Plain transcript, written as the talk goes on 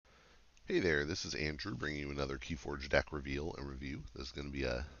Hey there, this is Andrew bringing you another Keyforge deck reveal and review. This is going to be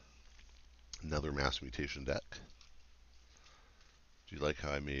another Mass Mutation deck. Do you like how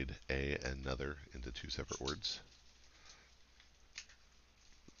I made a and another into two separate words?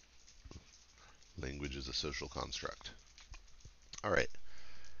 Language is a social construct. All right.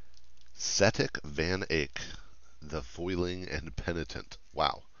 Cetic Van Eyck, the Foiling and Penitent.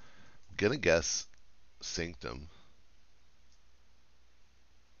 Wow. Gonna guess Sanctum.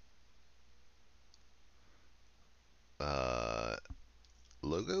 Uh,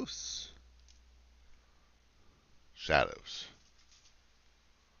 Logos? Shadows.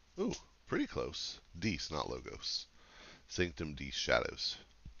 Ooh, pretty close. Dees, not Logos. Sanctum, Dees, Shadows.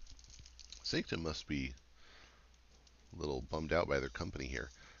 Sanctum must be a little bummed out by their company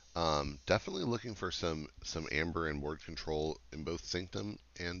here. Definitely looking for some amber and board control in both Sanctum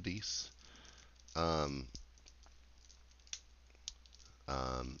and Dees. Um,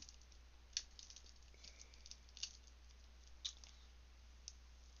 um,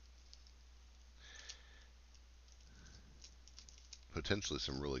 Potentially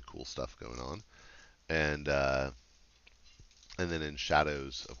some really cool stuff going on, and then in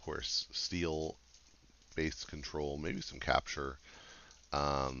Shadows, of course, steel based control, maybe some capture.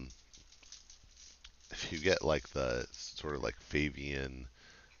 Um, if you get like the sort of like Fabian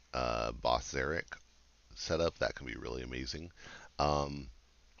Boss Zarek setup, that can be really amazing. Um,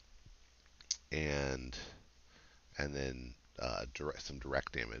 and and then some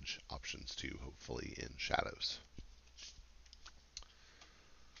direct damage options too, hopefully in Shadows.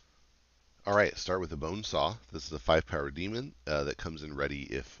 All right, start with the Bone Saw. This is a 5-power demon that comes in ready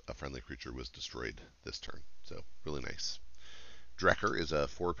if a friendly creature was destroyed this turn. So really nice. Drekker is a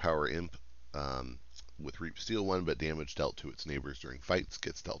 4-power imp um, with Reap Steel 1, but damage dealt to its neighbors during fights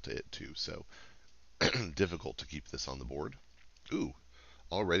gets dealt to it too. So difficult to keep this on the board. Ooh,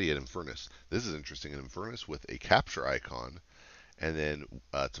 already at Infernus. This is interesting. An Infernus with a capture icon. And then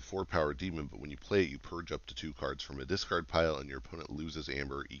it's a 4-power demon, but when you play it, you purge up to 2 cards from a discard pile, and your opponent loses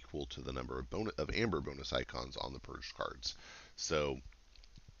amber equal to the number of amber bonus icons on the purged cards. So,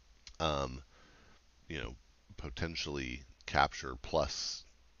 um, you know, potentially capture plus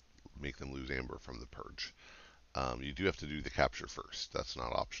make them lose amber from the purge. You do have to do the capture first. That's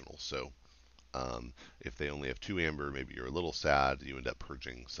not optional. So, if they only have 2 amber, maybe you're a little sad. You end up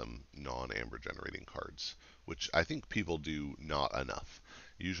purging some non-amber generating cards, which I think people do not enough.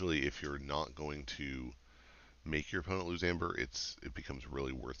 Usually, if you're not going to make your opponent lose amber, it becomes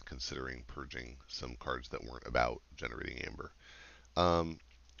really worth considering purging some cards that weren't about generating amber. Um,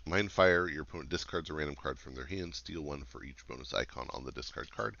 Mindfire, your opponent discards a random card from their hand, steal 1 for each bonus icon on the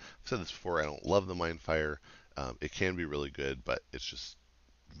discard card. I've said this before, I don't love the Mindfire. It can be really good, but it's just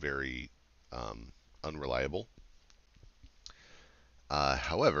very um, unreliable.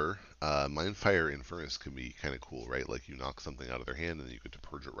 However, Mindfire Infernus can be kind of cool, right? Like you knock something out of their hand and then you get to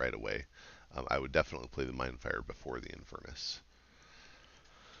purge it right away. I would definitely play the Mindfire before the Infernus.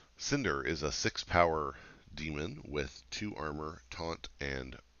 Cinder is a 6-power demon with 2 armor, taunt,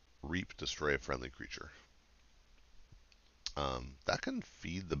 and reap destroy a friendly creature. That can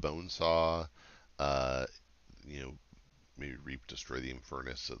feed the Bone Saw, uh, you know, maybe reap destroy the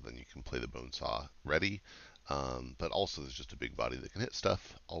Infernus, so then you can play the Bone Saw ready. But also there's just a big body that can hit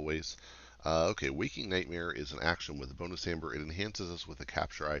stuff always. Okay, Waking Nightmare is an action with a bonus amber. It enhances us with a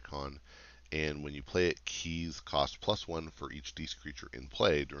capture icon, and when you play it, keys cost +1 for each Dees creature in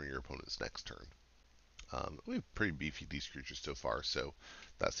play during your opponent's next turn. We have pretty beefy Dees creatures so far, so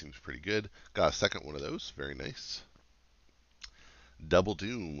that seems pretty good. Got a second one of those, very nice. Double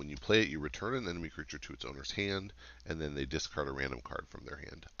Doom, when you play it, you return an enemy creature to its owner's hand, and then they discard a random card from their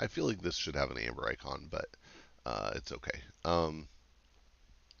hand. I feel like this should have an amber icon, but it's okay.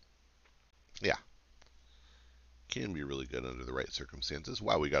 Yeah, can be really good under the right circumstances.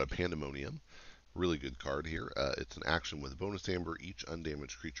 Wow, we got a Pandemonium. Really good card here. It's an action with bonus amber. Each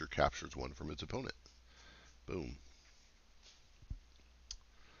undamaged creature captures 1 from its opponent. Boom.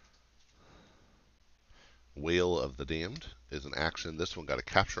 Wail of the Damned is an action. This one got a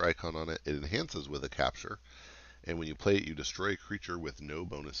capture icon on it. It enhances with a capture. And when you play it, you destroy a creature with no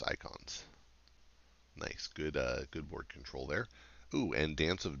bonus icons. Nice. Good board control there. Ooh, and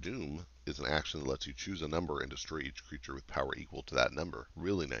Dance of Doom is an action that lets you choose a number and destroy each creature with power equal to that number.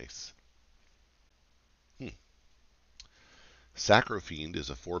 Really nice. Sacrofiend is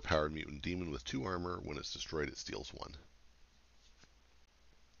a 4-powered mutant demon with 2 armor. When it's destroyed, it steals 1.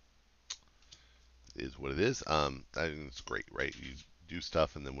 Is what it is. I think it's great, right? You do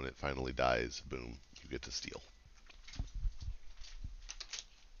stuff, and then when it finally dies, boom, you get to steal.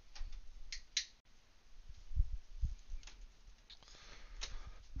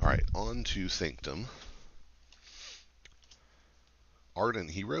 All right, on to Sanctum. Ardent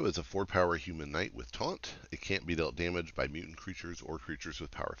Hero is a 4-power human knight with taunt. It can't be dealt damage by mutant creatures or creatures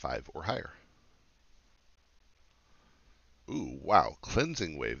with power 5 or higher. Ooh, wow.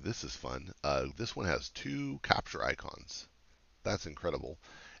 Cleansing Wave. This is fun. This one has 2 capture icons. That's incredible.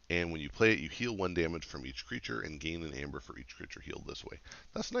 And when you play it, you heal 1 damage from each creature and gain an amber for each creature healed this way.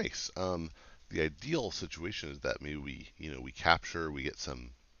 That's nice. The ideal situation is that maybe we capture, we get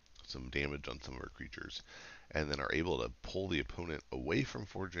some damage on some of our creatures, and then are able to pull the opponent away from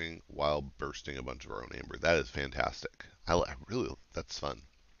forging while bursting a bunch of our own amber. That is fantastic. I really, that's fun.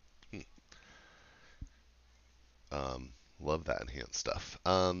 Love that enhanced stuff.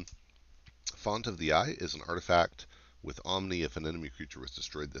 Font of the Eye is an artifact with Omni. If an enemy creature was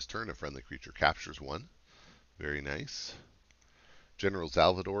destroyed this turn, a friendly creature captures 1. Very nice. General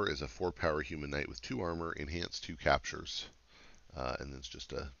Salvador is a 4-power human knight with 2 armor, enhanced 2 captures. And then it's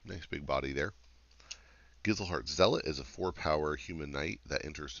just a nice big body there. Gizelhart Zealot is a 4-power human knight that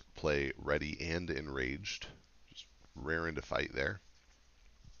enters play ready and enraged. Just raring to fight there.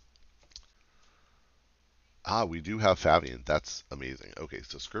 We do have Fabian. That's amazing. Okay,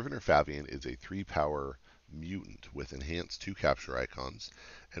 so Scrivener Fabian is a 3-power mutant with enhanced 2 capture icons.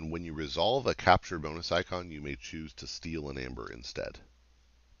 And when you resolve a capture bonus icon, you may choose to steal an amber instead.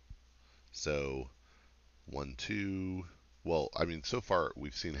 So 1, 2. Well, I mean, so far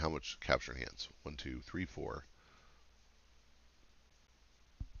we've seen how much capture enhance. 1, 2, 3, 4,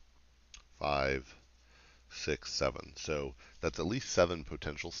 5, 6, 7. So that's at least 7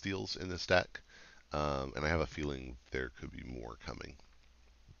 potential steals in this deck. And I have a feeling there could be more coming.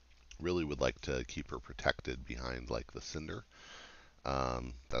 Really would like to keep her protected behind like the Cinder.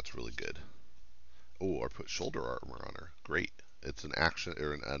 That's really good. Oh, or put shoulder armor on her. Great. It's an action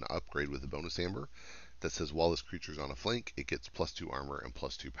or an upgrade with a bonus amber that says while this creature's on a flank, it gets +2 armor and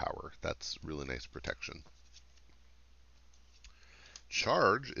 +2 power. That's really nice protection.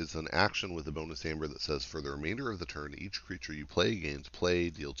 Charge is an action with a bonus amber that says for the remainder of the turn, each creature you play against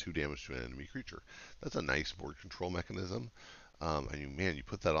deal 2 damage to an enemy creature. That's a nice board control mechanism. And man, you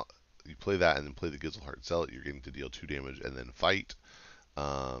put that on, you play that and then play the Gizelhart Zealot, you're getting to deal 2 damage and then fight.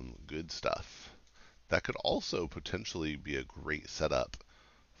 Good stuff. That could also potentially be a great setup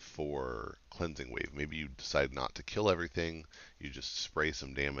for Cleansing Wave. Maybe you decide not to kill everything, you just spray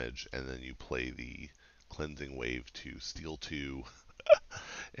some damage, and then you play the Cleansing Wave to steal 2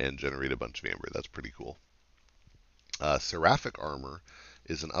 and generate a bunch of amber. That's pretty cool. Seraphic Armor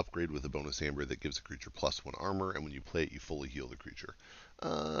is an upgrade with a bonus amber that gives a creature +1 armor, and when you play it, you fully heal the creature.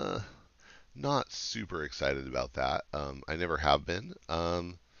 Not super excited about that. I never have been.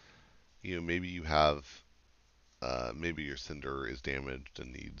 Maybe you have, maybe your Cinder is damaged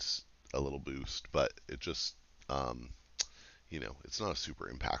and needs a little boost, but it just, it's not a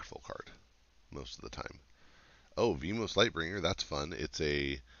super impactful card most of the time. Oh, Vimos Lightbringer, that's fun. It's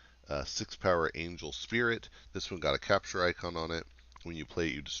a 6-power Angel Spirit. This one got a capture icon on it. When you play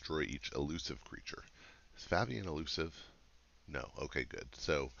it, you destroy each elusive creature. Is Fabian elusive? No. Okay, good.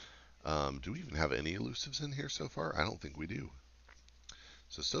 So, do we even have any elusives in here so far? I don't think we do.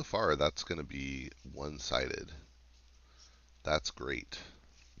 So far, that's going to be one-sided. That's great.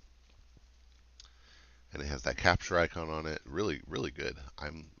 And it has that capture icon on it. Really, really good.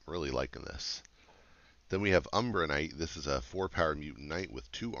 I'm really liking this. Then we have Umbra Knight. This is a 4-power mutant knight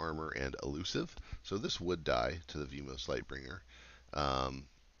with 2 armor and elusive. So this would die to the Vimos Lightbringer.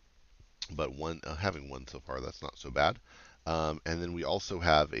 But having 1 so far, that's not so bad. And then we also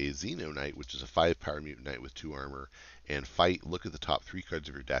have a Xeno Knight, which is a 5-power mutant knight with 2 armor. And fight, look at the top 3 cards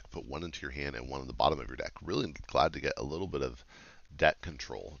of your deck, put 1 into your hand and 1 on the bottom of your deck. Really glad to get a little bit of deck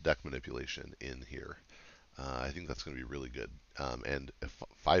control, deck manipulation in here. I think that's going to be really good. And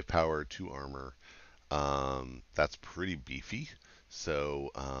 5 power, 2 armor. That's pretty beefy.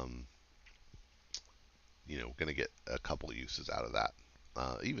 So, going to get a couple uses out of that.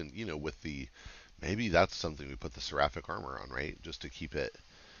 Even, with maybe that's something we put the Seraphic Armor on, right? Just to keep it,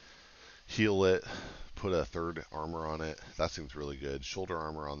 heal it, put a 3rd armor on it. That seems really good. Shoulder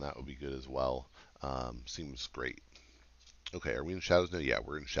armor on that would be good as well. Seems great. Okay, are we in Shadows now? Yeah,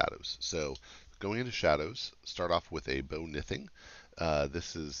 we're in Shadows. So, going into Shadows, start off with a Bow Nithing.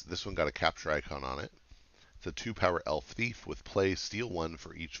 This one got a capture icon on it. It's a 2-power Elf Thief with play, steal 1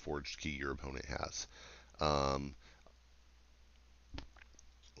 for each forged key your opponent has.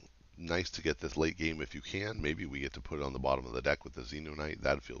 Nice to get this late game if you can. Maybe we get to put it on the bottom of the deck with the Xeno Knight.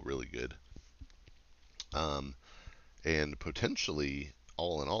 That'd feel really good. And potentially,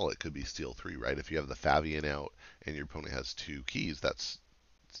 all in all, it could be steal 3, right? If you have the Fabian out and your opponent has 2 keys, that's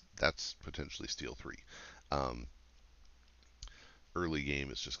potentially steal 3. early game,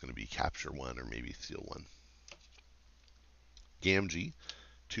 it's just going to be capture 1 or maybe steal 1. Gamgee,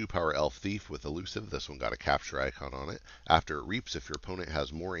 2-power elf thief with elusive. This one got a capture icon on it. After it reaps, if your opponent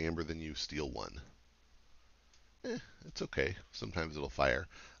has more amber than you, steal 1. It's okay. Sometimes it'll fire,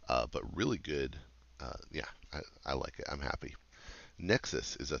 but really good. Yeah, I like it. I'm happy.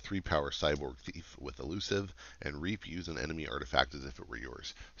 Nexus is a 3-power cyborg thief with elusive, and reap, use an enemy artifact as if it were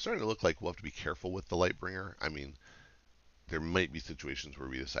yours. Starting to look like we'll have to be careful with the Lightbringer. I mean, there might be situations where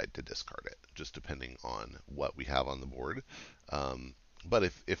we decide to discard it, just depending on what we have on the board. But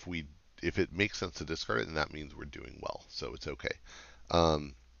if it makes sense to discard it, then that means we're doing well, so it's okay.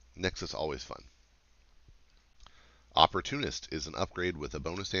 Nexus always fun. Opportunist is an upgrade with a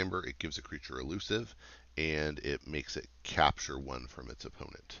bonus amber. It gives a creature elusive, and it makes it capture 1 from its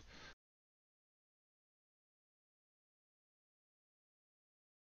opponent.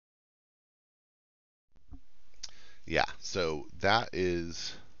 Yeah, so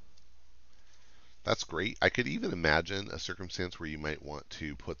that's great. I could even imagine a circumstance where you might want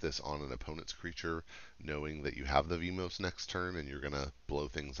to put this on an opponent's creature, knowing that you have the Vemos next turn and you're going to blow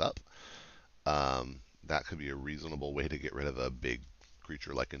things up. That could be a reasonable way to get rid of a big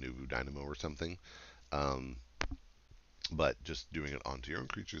creature like a Nuvu Dynamo or something. Um, but just doing it onto your own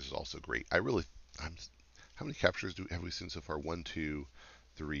creatures is also great. How many captures have we seen so far? 1, 2,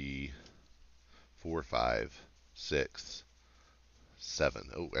 3, 4, 5, 6, 7.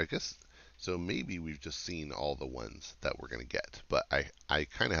 Oh, I guess so. Maybe we've just seen all the ones that we're going to get, but I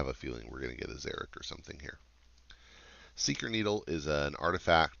kind of have a feeling we're going to get a Xeric or something here. Seeker Needle is an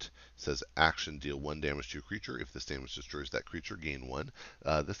artifact. It says action, deal 1 damage to your creature. If this damage destroys that creature, gain 1.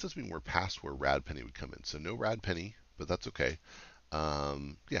 This does mean we're past where Rad Penny would come in. So no Rad Penny, but that's okay.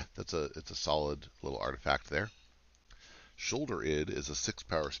 Yeah, it's a solid little artifact there. Shoulder Id is a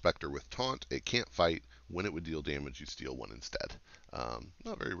 6-power specter with taunt. It can't fight. When it would deal damage, you steal 1 instead.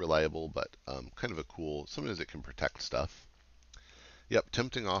 Not very reliable, but kind of a cool. Sometimes it can protect stuff. Yep,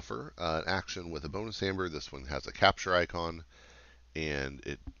 Tempting Offer, action with a bonus amber. This one has a capture icon, and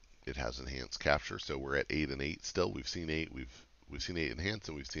it has enhanced capture. So we're at 8 and 8 still. We've seen 8. We've seen 8 enhanced,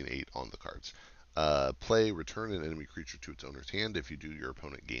 and we've seen 8 on the cards. Play, return an enemy creature to its owner's hand. If you do, your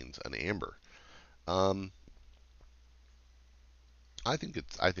opponent gains an amber. I think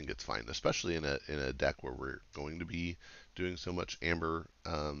it's fine, especially in a deck where we're going to be doing so much amber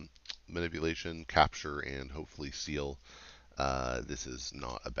manipulation, capture, and hopefully seal. This is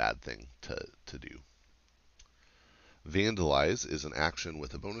not a bad thing to do. Vandalize is an action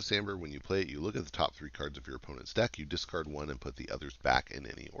with a bonus amber. When you play it, you look at the top 3 cards of your opponent's deck, you discard 1 and put the others back in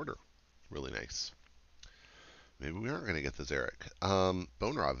any order. Really nice. Maybe we aren't going to get the Xeric.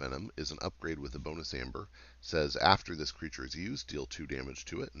 Bone Raw Venom is an upgrade with a bonus amber. Says after this creature is used, deal 2 damage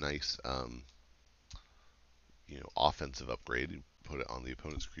to it. Nice, offensive upgrade. You put it on the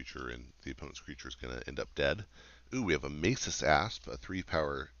opponent's creature, and the opponent's creature is going to end up dead. Ooh, we have a Masus Asp, a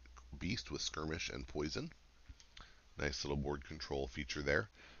 3-power beast with skirmish and poison. Nice little board control feature there.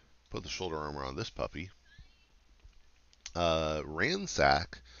 Put the shoulder armor on this puppy.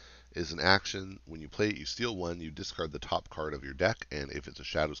 Ransack is an action. When you play it, you steal 1, you discard the top card of your deck, and if it's a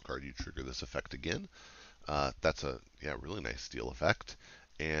Shadows card, you trigger this effect again. That's a really nice steal effect.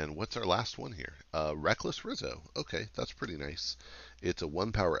 And what's our last one here? Reckless Rizzo. Okay, that's pretty nice. It's a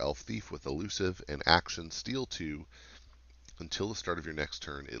 1-power elf thief with elusive and action steal 2. Until the start of your next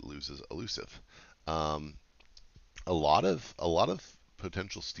turn, it loses elusive. A lot of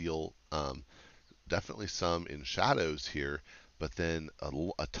potential steal. Definitely some in Shadows here, but then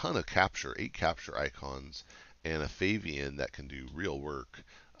a ton of capture, 8 capture icons, and a Favian that can do real work,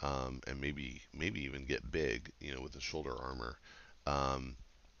 and maybe even get big, with the shoulder armor.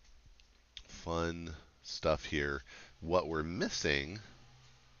 Fun stuff here. What we're missing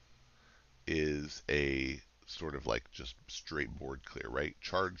is a sort of like just straight board clear, right?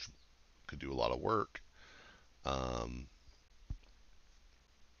 Charge could do a lot of work.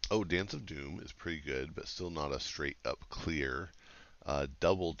 Oh, Dance of Doom is pretty good, but still not a straight up clear.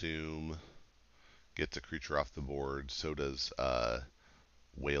 Double Doom gets a creature off the board. So does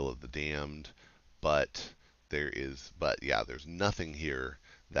Wail of the Damned. But there's nothing here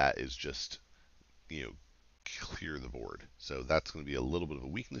that is just, clear the board. So that's going to be a little bit of a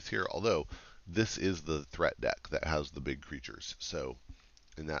weakness here. Although this is the threat deck that has the big creatures. So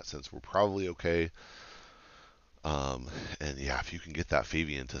in that sense, we're probably okay. And yeah, if you can get that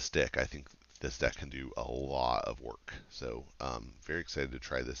Favian to stick, I think this deck can do a lot of work. So very excited to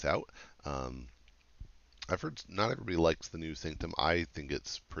try this out. I've heard not everybody likes the new Sanctum. I think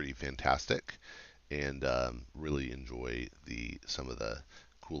it's pretty fantastic, and really enjoy some of the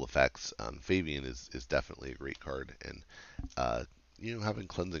cool effects. Favian is definitely a great card, and having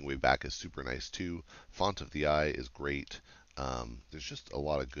Cleansing Wave back is super nice too. Font of the Eye is great. There's just a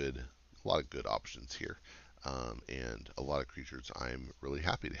lot of good options here, and a lot of creatures I'm really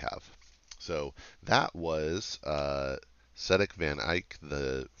happy to have. So that was Sedek Van Eyck,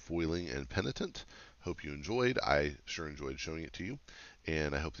 the Foiling and Penitent. Hope you enjoyed. I sure enjoyed showing it to you,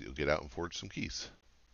 and I hope that you'll get out and forge some keys.